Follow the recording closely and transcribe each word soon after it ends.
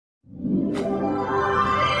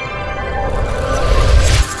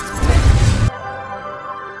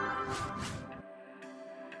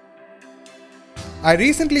I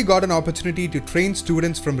recently got an opportunity to train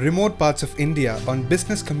students from remote parts of India on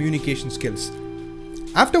business communication skills.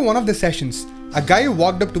 After one of the sessions, a guy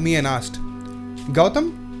walked up to me and asked,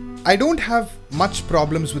 "Gautam, I don't have much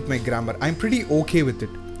problems with my grammar. I'm pretty okay with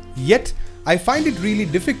it. Yet, I find it really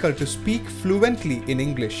difficult to speak fluently in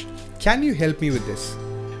English. Can you help me with this?"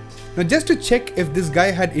 Now, just to check if this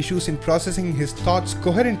guy had issues in processing his thoughts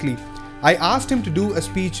coherently, I asked him to do a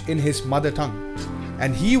speech in his mother tongue,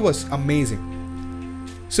 and he was amazing.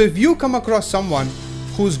 So if you come across someone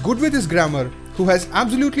who's good with his grammar, who has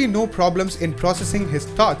absolutely no problems in processing his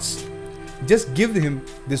thoughts, just give him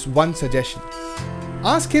this one suggestion.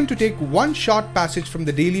 Ask him to take one short passage from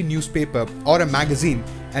the daily newspaper or a magazine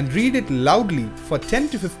and read it loudly for 10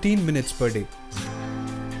 to 15 minutes per day.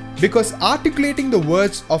 Because articulating the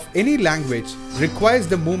words of any language requires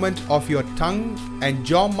the movement of your tongue and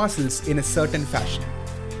jaw muscles in a certain fashion.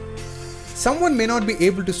 Someone may not be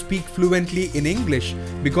able to speak fluently in English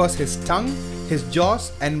because his tongue, his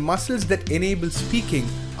jaws, and muscles that enable speaking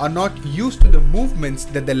are not used to the movements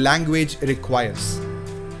that the language requires.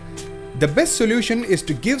 The best solution is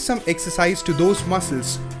to give some exercise to those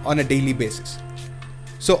muscles on a daily basis.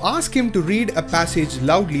 So ask him to read a passage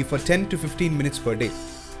loudly for 10 to 15 minutes per day.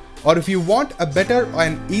 Or if you want a better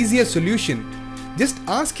and easier solution, just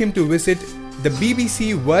ask him to visit the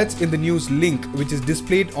BBC Words in the News link, which is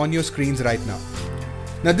displayed on your screens right now.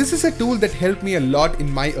 Now, this is a tool that helped me a lot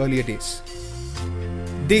in my earlier days.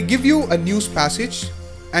 They give you a news passage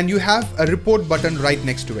and you have a report button right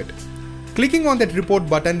next to it. Clicking on that report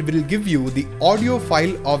button will give you the audio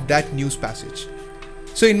file of that news passage.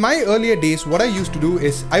 So in my earlier days, what I used to do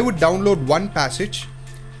is I would download one passage,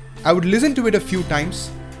 I would listen to it a few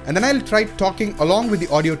times, and then I'll try talking along with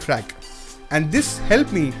the audio track. And this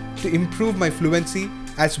helped me to improve my fluency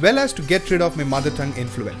as well as to get rid of my mother tongue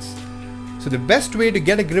influence. So the best way to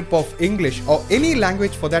get a grip of English or any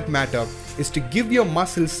language for that matter is to give your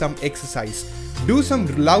muscles some exercise. Do some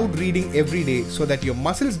loud reading every day so that your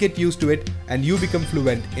muscles get used to it and you become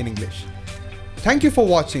fluent in English. Thank you for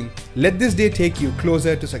watching. Let this day take you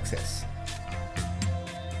closer to success.